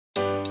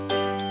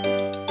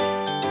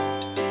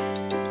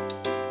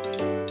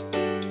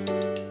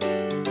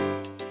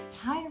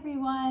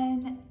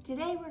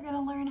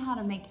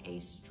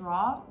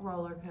straw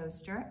roller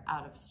coaster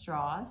out of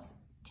straws,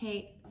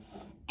 tape,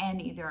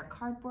 and either a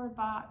cardboard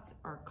box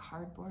or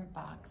cardboard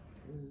box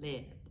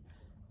lid.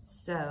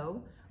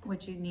 So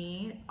what you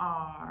need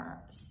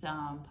are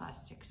some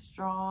plastic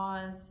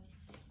straws,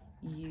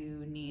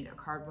 you need a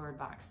cardboard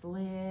box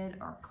lid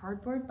or a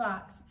cardboard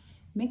box.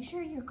 Make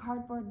sure your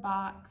cardboard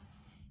box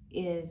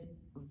is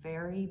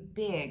very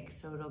big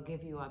so it'll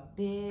give you a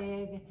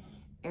big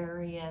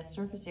area,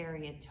 surface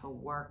area to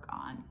work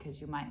on,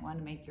 because you might want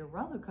to make your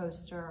roller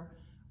coaster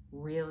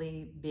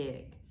really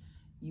big.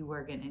 You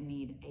are going to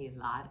need a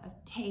lot of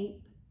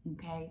tape,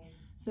 okay?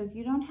 So if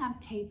you don't have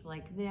tape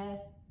like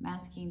this,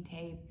 masking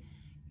tape,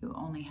 you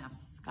only have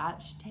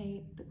Scotch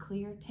tape, the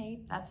clear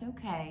tape, that's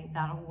okay,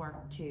 that'll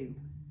work too.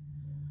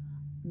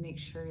 Make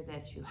sure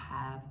that you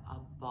have a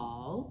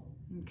ball,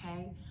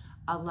 okay?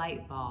 A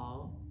light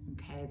ball,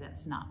 okay,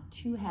 that's not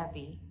too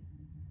heavy.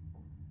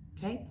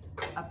 Okay,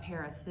 a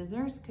pair of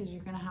scissors, because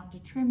you're gonna have to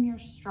trim your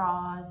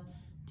straws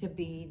to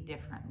be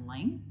different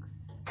lengths.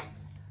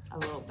 A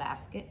little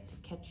basket to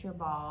catch your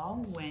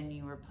ball when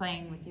you were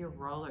playing with your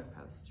roller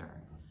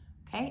coaster.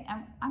 Okay,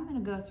 and I'm gonna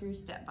go through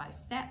step by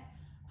step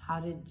how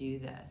to do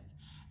this.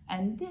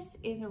 And this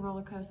is a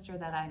roller coaster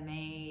that I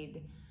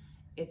made.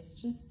 It's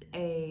just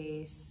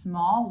a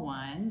small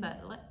one,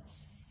 but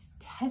let's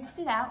test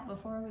it out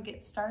before we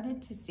get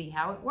started to see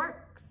how it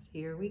works.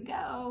 Here we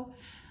go.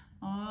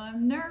 Oh,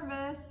 I'm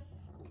nervous.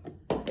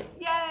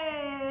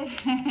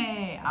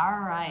 Yay! All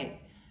right,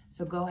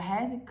 so go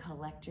ahead and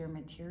collect your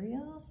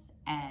materials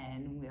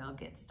and we'll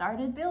get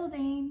started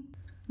building.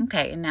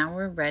 Okay, and now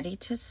we're ready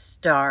to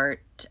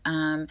start.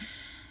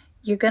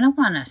 You're gonna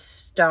wanna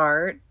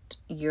start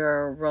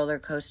your roller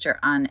coaster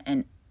on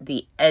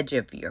the edge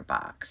of your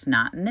box,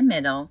 not in the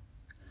middle.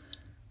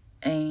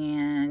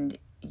 And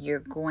you're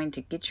going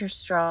to get your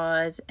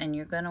straws and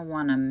you're gonna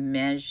wanna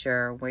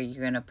measure where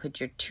you're gonna put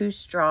your two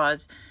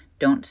straws.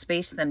 Don't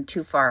space them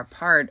too far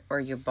apart or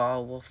your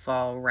ball will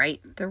fall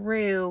right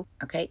through.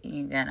 Okay,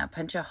 you're gonna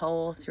punch a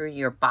hole through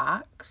your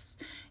box.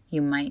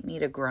 You might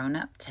need a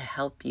grown-up to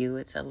help you.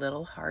 It's a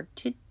little hard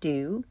to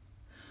do.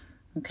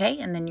 Okay,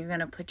 and then you're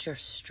gonna put your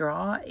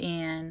straw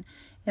in.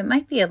 It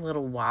might be a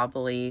little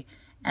wobbly,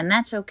 and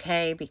that's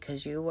okay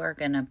because you are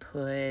gonna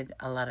put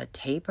a lot of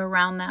tape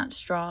around that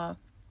straw.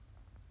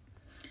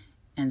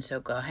 And so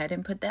go ahead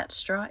and put that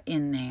straw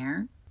in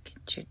there.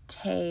 Get your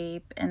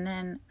tape, and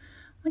then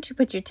once you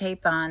put your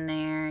tape on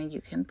there, you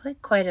can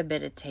put quite a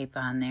bit of tape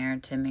on there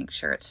to make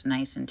sure it's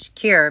nice and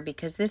secure,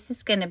 because this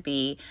is going to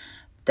be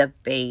the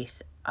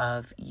base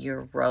of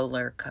your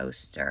roller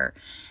coaster.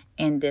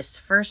 And this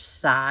first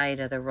side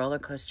of the roller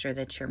coaster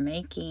that you're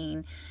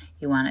making,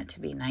 you want it to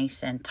be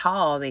nice and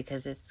tall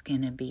because it's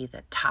going to be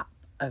the top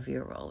of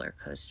your roller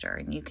coaster.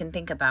 And you can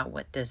think about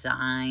what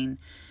design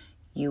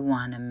you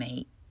want to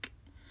make.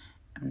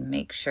 And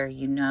make sure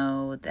you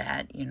know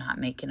that you're not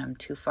making them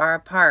too far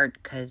apart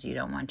because you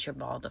don't want your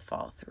ball to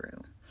fall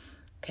through.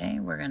 Okay,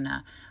 we're going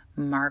to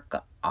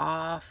mark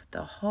off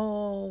the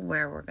hole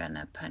where we're going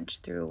to punch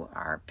through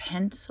our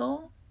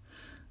pencil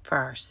for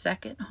our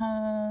second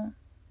hole.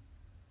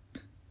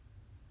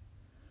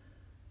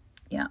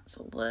 Yeah, it's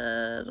a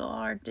little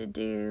hard to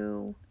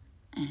do.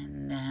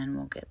 And then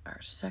we'll get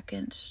our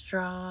second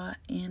straw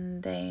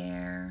in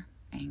there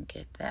and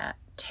get that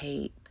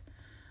tape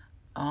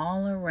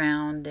all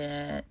around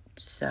it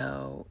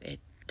so it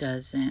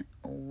doesn't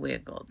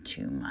wiggle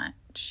too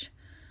much.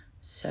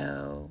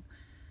 So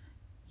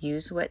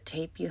use what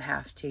tape you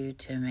have to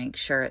make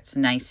sure it's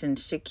nice and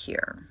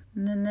secure.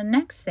 And then the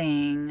next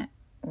thing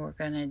we're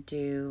going to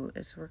do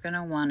is we're going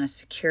to want to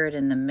secure it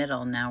in the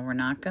middle. Now we're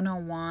not going to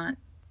want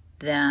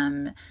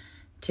them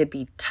to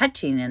be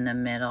touching in the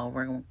middle.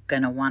 We're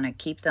going to want to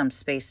keep them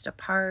spaced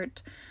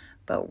apart,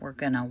 but we're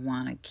going to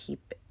want to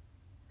keep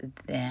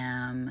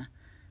them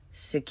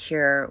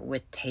secure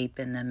with tape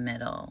in the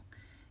middle.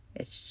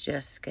 It's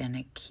just going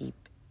to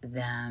keep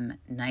them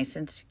nice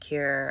and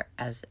secure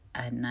as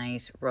a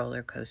nice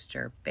roller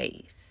coaster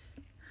base.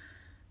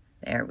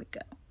 There we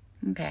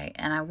go. Okay,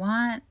 and I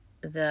want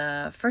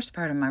the first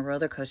part of my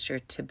roller coaster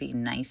to be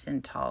nice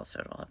and tall,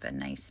 so it'll have a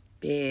nice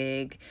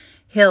big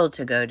hill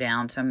to go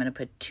down. So I'm going to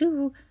put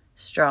two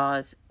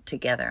straws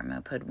together. I'm going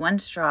to put one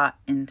straw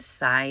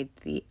inside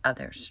the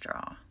other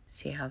straw.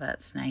 See how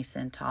that's nice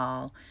and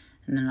tall?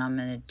 And then I'm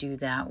going to do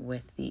that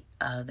with the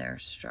other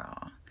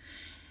straw.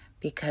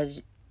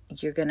 Because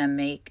you're going to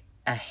make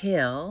a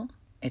hill,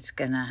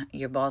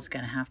 your ball's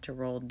going to have to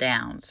roll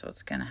down. So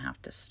it's going to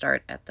have to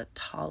start at the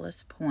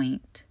tallest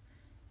point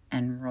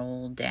and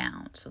roll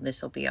down. So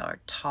this will be our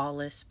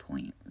tallest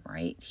point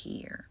right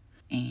here.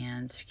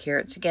 And secure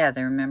it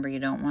together. Remember, you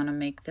don't want to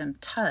make them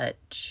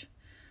touch.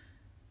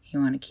 You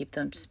want to keep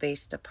them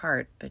spaced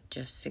apart, but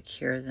just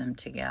secure them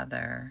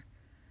together,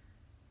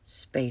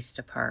 spaced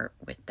apart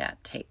with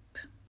that tape.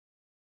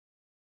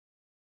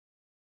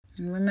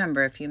 And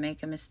remember, if you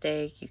make a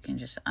mistake, you can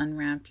just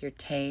unwrap your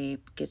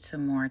tape, get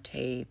some more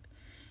tape,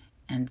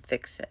 and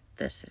fix it.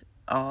 This is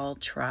all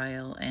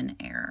trial and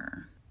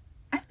error.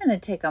 I'm going to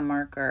take a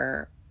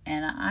marker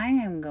and I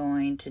am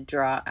going to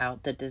draw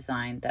out the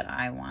design that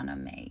I want to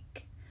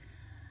make.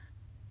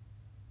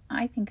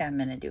 I think I'm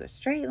going to do a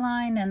straight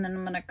line, and then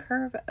I'm going to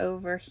curve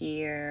over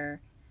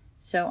here.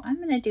 So I'm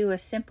going to do a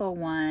simple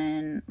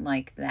one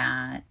like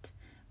that,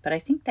 but I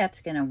think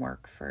that's going to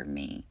work for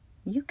me.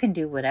 You can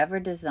do whatever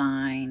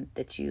design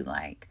that you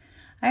like.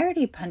 I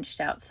already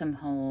punched out some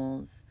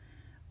holes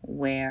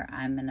where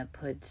I'm going to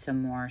put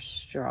some more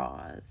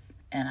straws.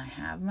 And I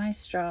have my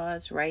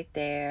straws right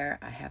there.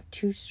 I have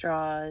 2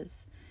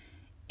 straws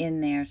in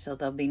there, so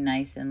they'll be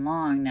nice and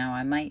long. Now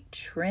I might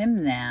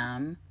trim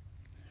them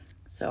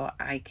so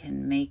I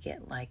can make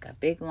it like a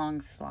big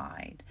long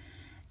slide.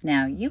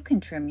 Now you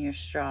can trim your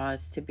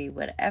straws to be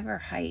whatever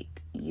height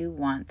you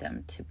want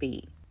them to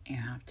be. You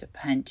have to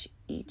punch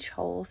each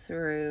hole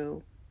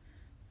through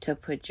to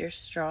put your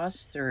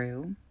straws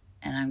through.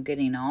 And I'm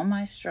getting all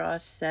my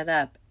straws set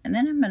up, and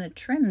then I'm going to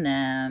trim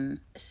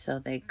them so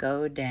they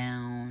go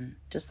down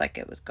just like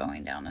it was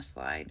going down a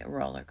slide, a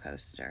roller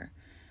coaster.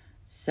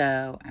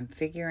 So I'm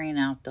figuring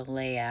out the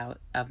layout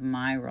of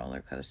my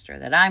roller coaster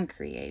that I'm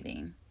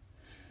creating.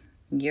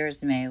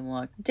 Yours may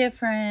look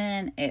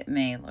different. It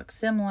may look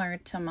similar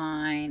to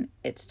mine.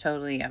 It's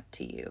totally up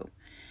to you.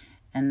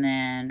 And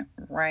then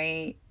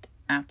right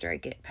after I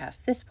get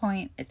past this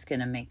point, it's going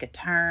to make a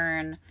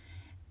turn,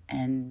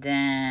 and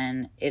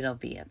then it'll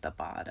be at the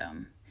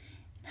bottom.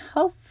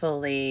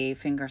 Hopefully,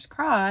 fingers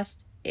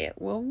crossed,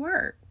 it will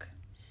work.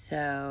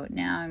 So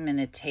now I'm going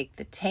to take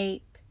the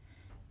tape,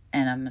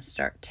 and I'm going to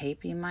start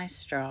taping my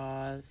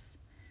straws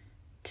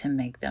to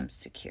make them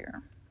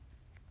secure.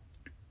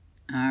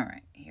 All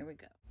right, here we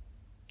go.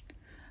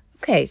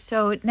 Okay,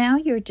 so now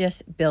you're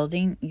just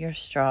building your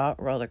straw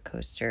roller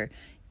coaster.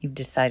 You've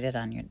decided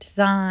on your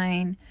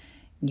design.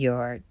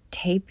 You're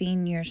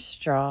taping your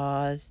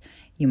straws.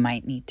 You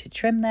might need to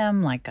trim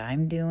them like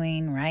I'm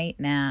doing right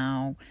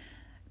now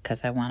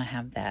because I want to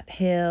have that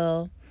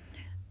hill.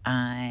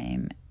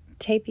 I'm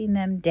taping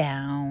them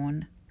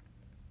down.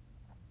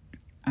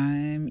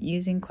 I'm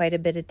using quite a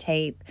bit of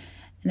tape.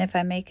 And if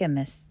I make a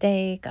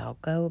mistake, I'll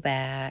go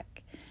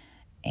back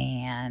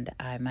and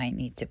I might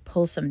need to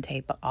pull some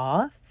tape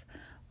off,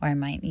 or I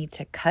might need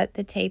to cut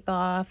the tape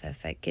off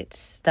if it gets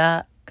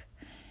stuck.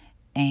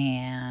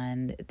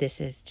 And this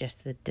is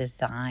just the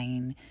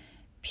design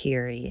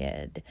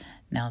period.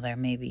 Now there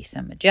may be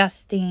some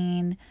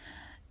adjusting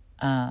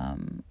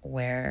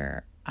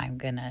where I'm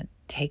going to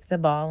take the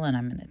ball and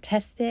I'm going to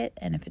test it.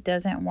 And if it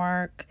doesn't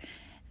work,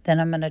 then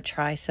I'm going to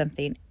try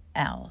something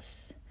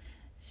else.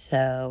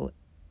 So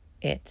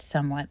it's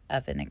somewhat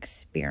of an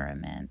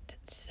experiment.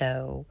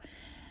 So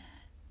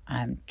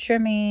I'm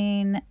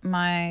trimming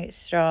my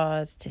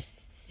straws to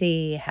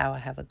see how I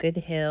have a good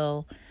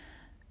hill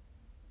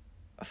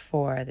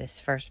for this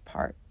first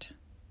part.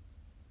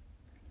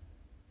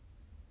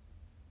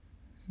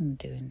 I'm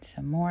doing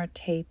some more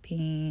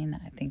taping.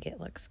 I think it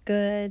looks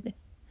good.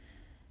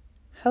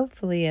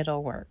 Hopefully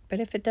it'll work. But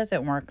if it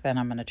doesn't work, then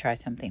I'm going to try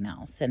something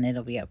else and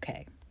it'll be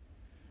okay.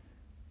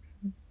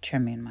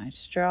 Trimming my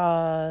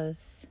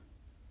straws.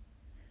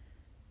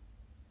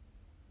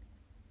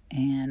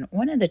 And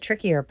one of the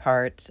trickier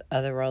parts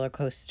of the roller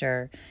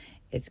coaster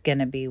is going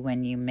to be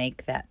when you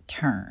make that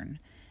turn.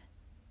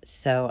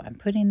 So I'm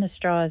putting the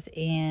straws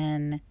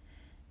in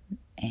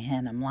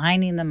and I'm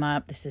lining them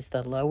up. This is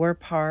the lower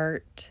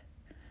part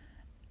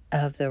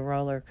of the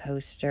roller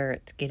coaster.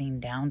 It's getting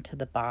down to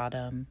the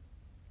bottom.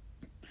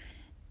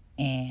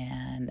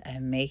 And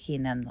I'm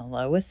making them the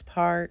lowest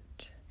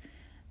part,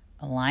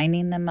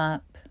 lining them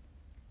up,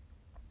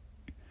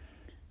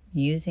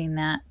 using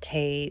that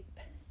tape.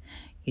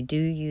 You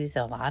do use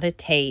a lot of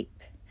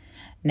tape.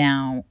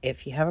 Now,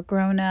 if you have a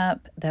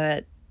grown-up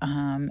that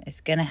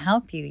is going to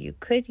help you, you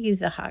could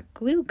use a hot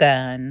glue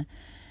gun.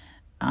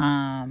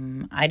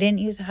 I didn't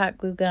use a hot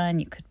glue gun.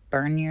 You could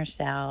burn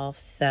yourself,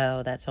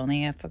 so that's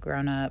only if a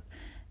grown-up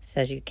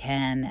says you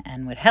can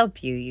and would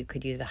help you. You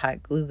could use a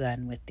hot glue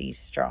gun with these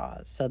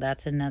straws. So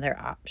that's another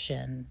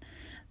option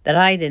that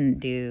I didn't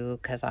do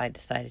because I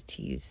decided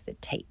to use the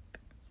tape,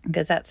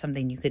 because that's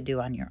something you could do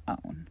on your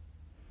own.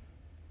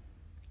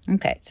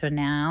 Okay, so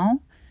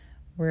now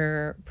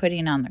we're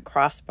putting on the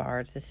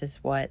crossbars. This is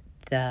what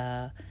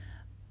the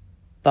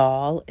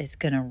ball is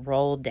going to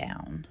roll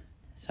down.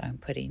 So I'm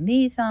putting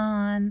these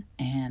on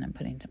and I'm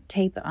putting some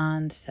tape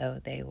on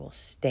so they will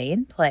stay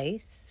in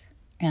place.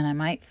 And I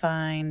might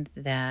find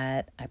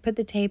that I put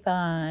the tape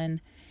on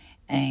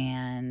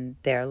and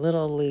they're a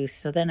little loose.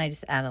 So then I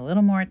just add a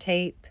little more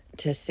tape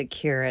to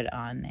secure it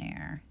on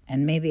there.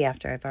 And maybe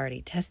after I've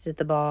already tested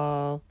the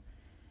ball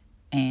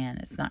and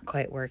it's not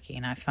quite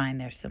working, I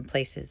find there's some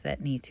places that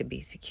need to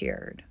be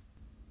secured.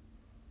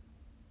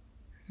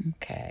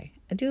 Okay,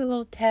 I do a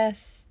little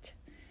test.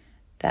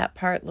 That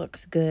part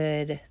looks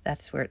good.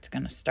 That's where it's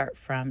going to start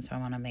from, so I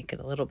want to make it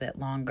a little bit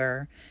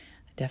longer.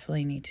 I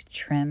definitely need to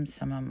trim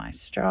some of my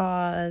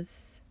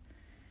straws.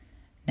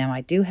 Now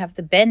I do have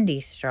the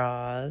bendy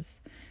straws,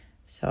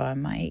 so I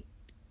might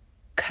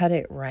cut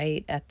it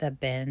right at the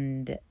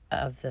bend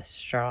of the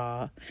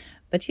straw.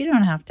 But you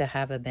don't have to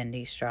have a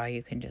bendy straw.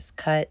 You can just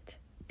cut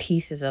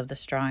pieces of the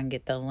straw and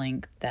get the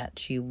length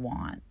that you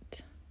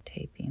want.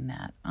 Taping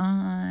that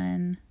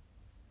on.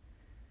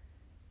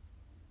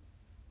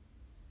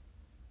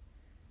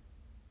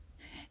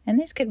 And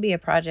this could be a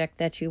project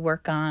that you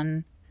work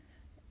on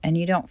and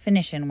you don't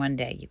finish in one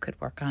day. You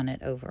could work on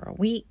it over a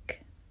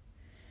week.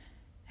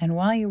 And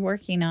while you're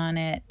working on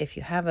it, if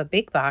you have a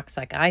big box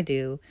like I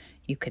do,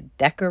 you could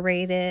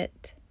decorate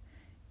it.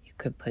 You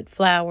could put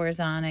flowers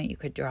on it. You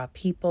could draw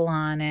people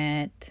on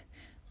it,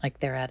 like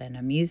they're at an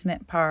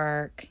amusement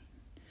park.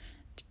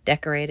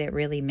 Decorate it,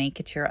 really make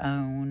it your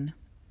own.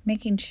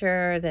 Making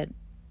sure that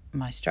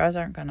my straws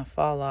aren't going to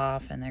fall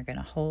off and they're going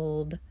to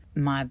hold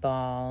my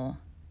ball.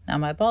 Now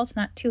my ball's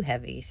not too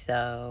heavy,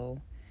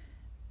 so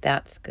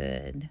that's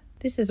good.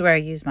 This is where I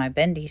use my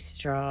bendy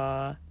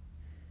straw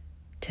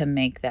to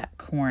make that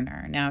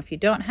corner. Now, if you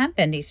don't have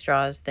bendy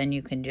straws, then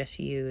you can just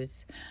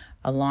use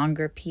a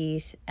longer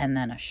piece and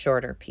then a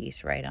shorter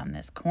piece right on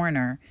this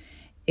corner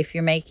if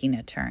you're making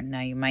a turn.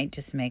 Now, you might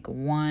just make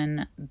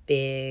one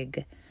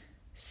big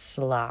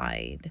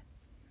slide,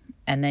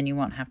 and then you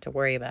won't have to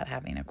worry about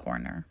having a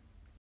corner.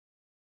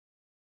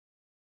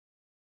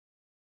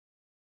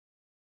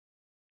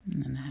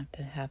 And then I have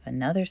to have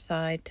another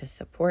side to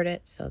support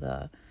it so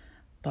the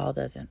ball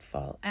doesn't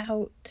fall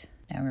out.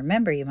 Now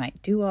remember, you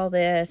might do all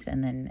this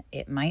and then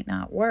it might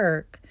not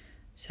work,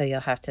 so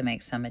you'll have to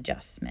make some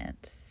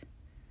adjustments.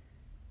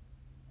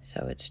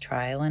 So it's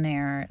trial and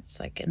error. It's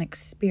like an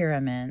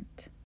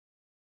experiment.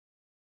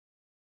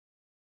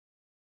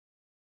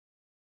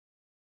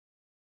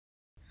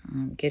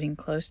 I'm getting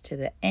close to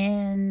the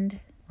end.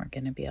 We're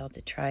going to be able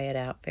to try it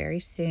out very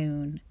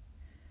soon.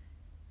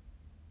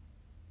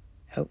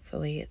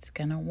 Hopefully it's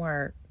going to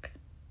work.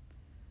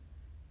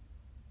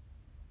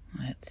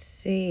 Let's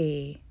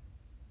see.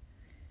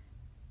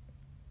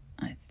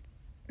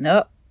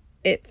 Nope,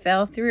 it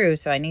fell through,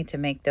 so I need to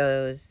make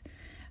those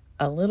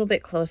a little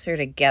bit closer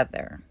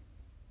together.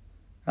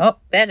 Oh,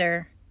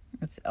 better.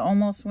 It's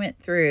almost went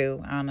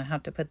through. I don't know how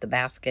to put the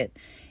basket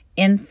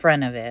in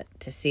front of it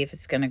to see if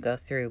it's going to go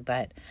through,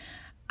 but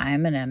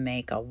I'm going to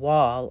make a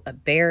wall, a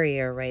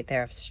barrier right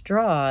there of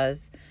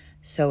straws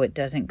so it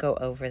doesn't go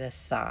over the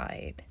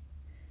side.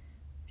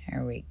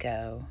 There we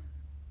go.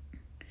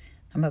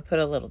 I'm going to put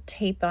a little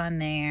tape on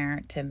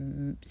there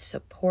to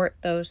support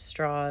those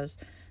straws,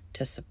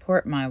 to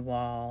support my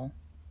wall.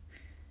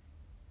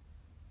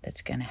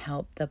 That's going to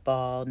help the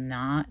ball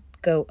not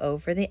go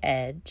over the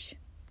edge.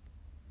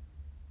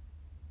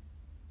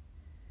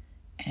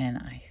 And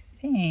I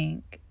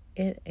think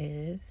it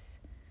is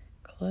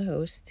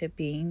close to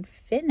being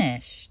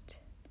finished.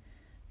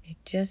 I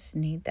just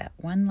need that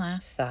one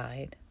last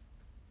side.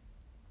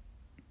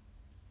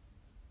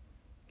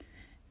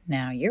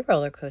 Now, your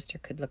roller coaster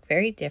could look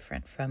very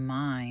different from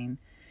mine,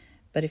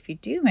 but if you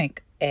do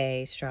make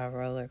a straw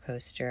roller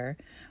coaster,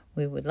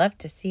 we would love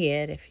to see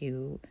it. If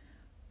you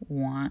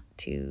want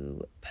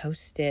to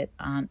post it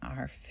on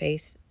our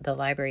the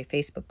library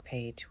Facebook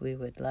page, we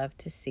would love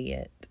to see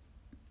it.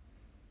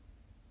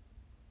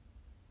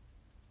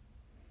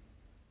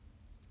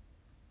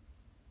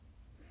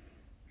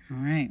 All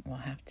right, we'll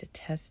have to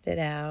test it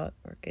out.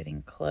 We're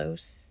getting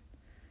close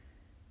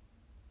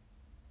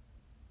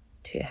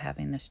to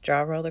having the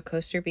straw roller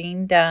coaster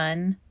being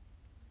done.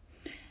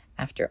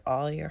 After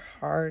all your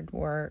hard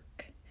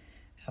work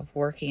of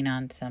working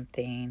on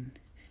something,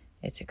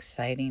 it's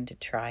exciting to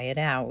try it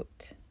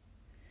out.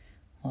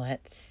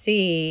 Let's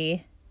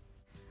see.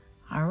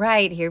 All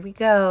right, here we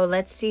go.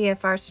 Let's see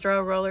if our straw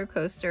roller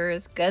coaster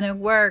is gonna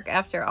work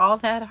after all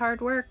that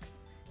hard work.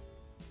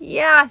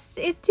 Yes,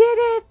 it did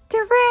it!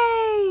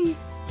 Hooray!